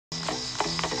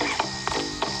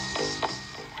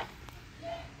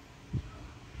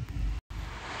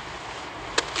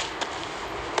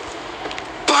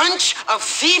bunch of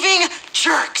thieving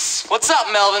jerks. What's up,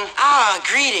 Melvin? Ah,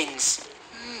 greetings.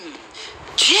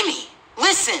 Jimmy,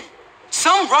 listen.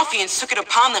 Some ruffians took it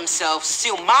upon themselves to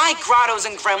steal my Grottos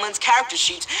and Gremlins character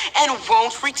sheets and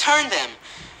won't return them.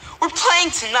 We're playing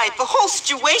tonight. The whole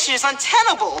situation is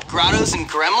untenable. Grottos and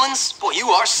Gremlins? Boy, you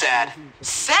are sad.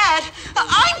 Sad?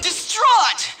 I'm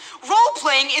distraught.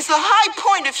 Role-playing is the high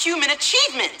point of human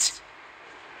achievement.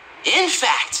 In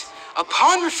fact,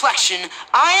 upon reflection,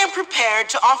 I am prepared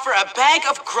to offer a bag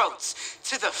of groats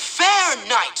to the fair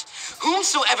knight,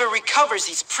 whomsoever recovers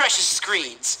these precious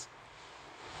screens.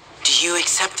 Do you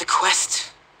accept the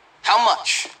quest? How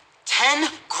much? 10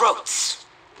 groats.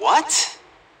 What?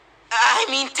 I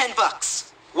mean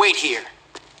 $10. Wait here.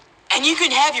 And you can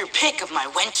have your pick of my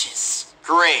wenches.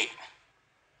 Great.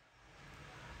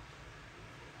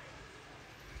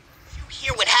 You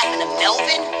hear what happened to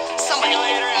Melvin? Somebody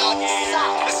later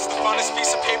outside. This is the funnest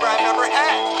piece of paper I've ever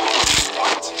had.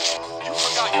 What? You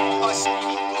forgot your plus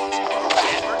meaning books.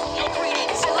 Whatever. No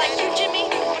greetings. I like you, Jimmy.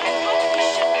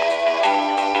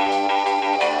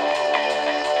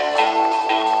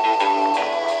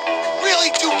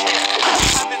 Really do care.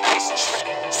 Have a nice trip.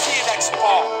 See you next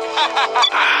fall.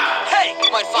 Hey!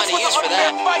 Might find a use for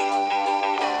that. Fight?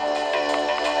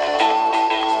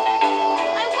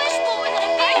 I wish Bull were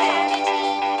gonna be there.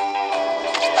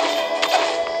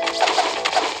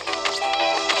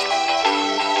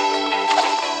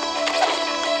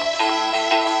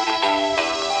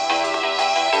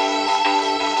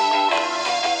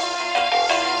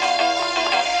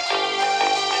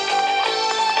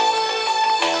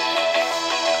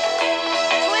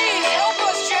 Please help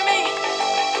us, Jimmy.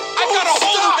 I've got a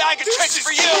whole new bag of tricks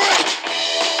for you.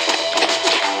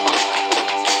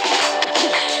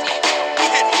 We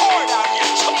hit hard out here.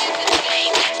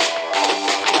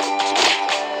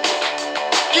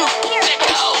 You here to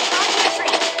go.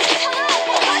 Hello,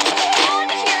 what's going on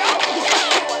here?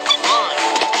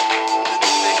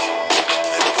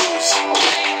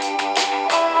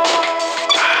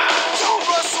 Yo,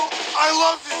 Russell, I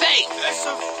love you. Faith. As a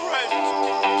friend.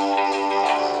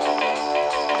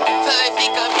 I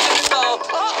think I'm gonna go.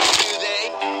 Oh, do they?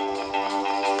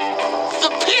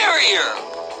 Superior.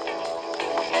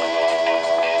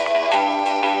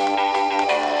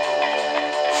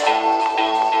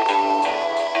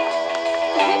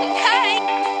 Hey!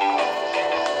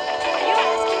 Are you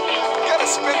asking me? Gotta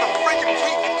spend the freaking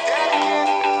week with Dad again.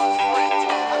 Friend.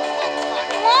 I love time.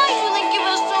 Why do they give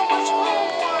us so much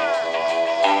homework?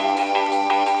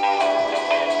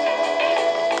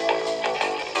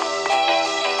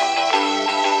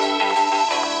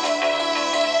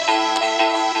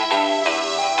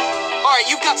 All right,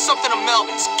 you've got something of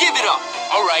Melvin's. Give it up.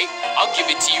 All right, I'll give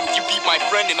it to you if you beat my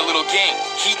friend in a little game.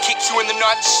 He kicks you in the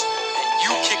nuts, and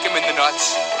you kick him in the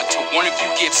nuts until one of you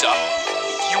gives up.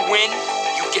 If you win,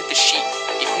 you get the sheep.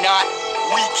 If not,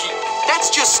 we keep it. That's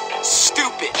just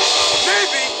stupid.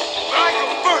 Maybe, but I go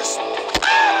first.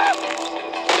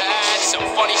 That's some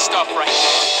funny stuff right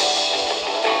there.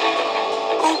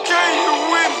 Okay, you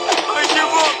win. I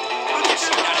give up. Guess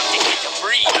you're not addicted to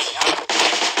breathing, huh?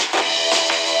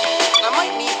 I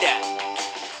might need that.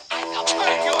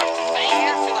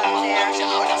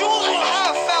 Do what you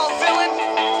have, foul villain.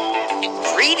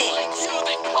 Greetings.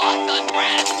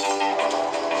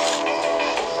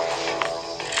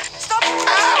 Stop.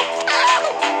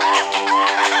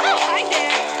 Hi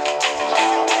there.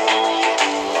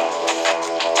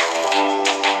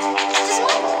 Does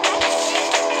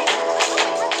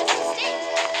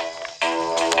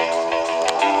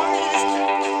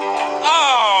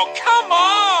Oh, come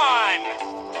on!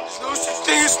 There's no such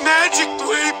thing as magic,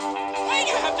 dweeb. Why do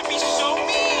you have to be so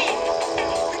mean?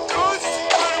 Because it's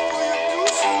incredibly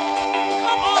amusing.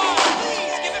 Come on,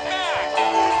 please give it back.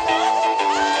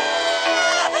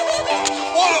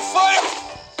 Wanna fight?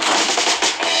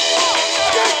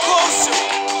 Get closer!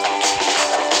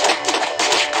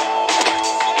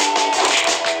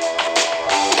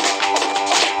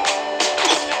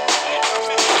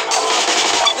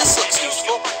 This looks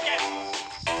useful.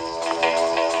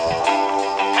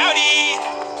 Howdy!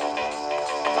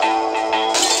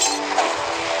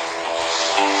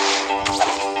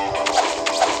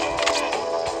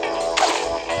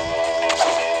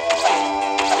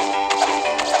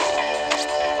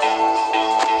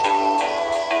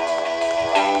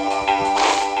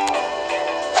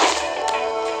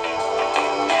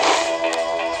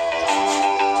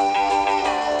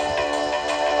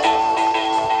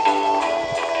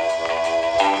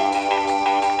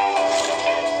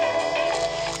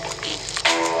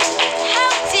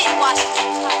 How did Washington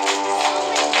come?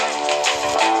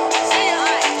 Say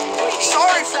hi.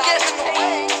 Sorry for getting in the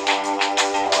way.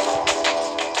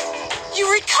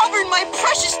 Albert, my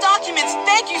precious documents.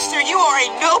 Thank you, sir. You are a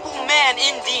noble man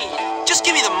indeed. Just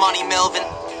give me the money, Melvin.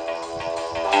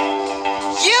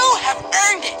 You have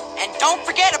earned it. And don't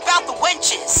forget about the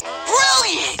wenches.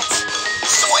 Brilliant!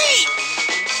 Sweet!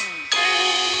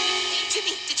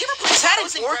 Timmy, did you ever play Is that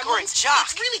Ghosts an and orc or a Gremlins? jock?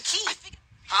 It's really key.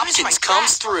 Hopkins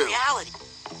comes through. Reality.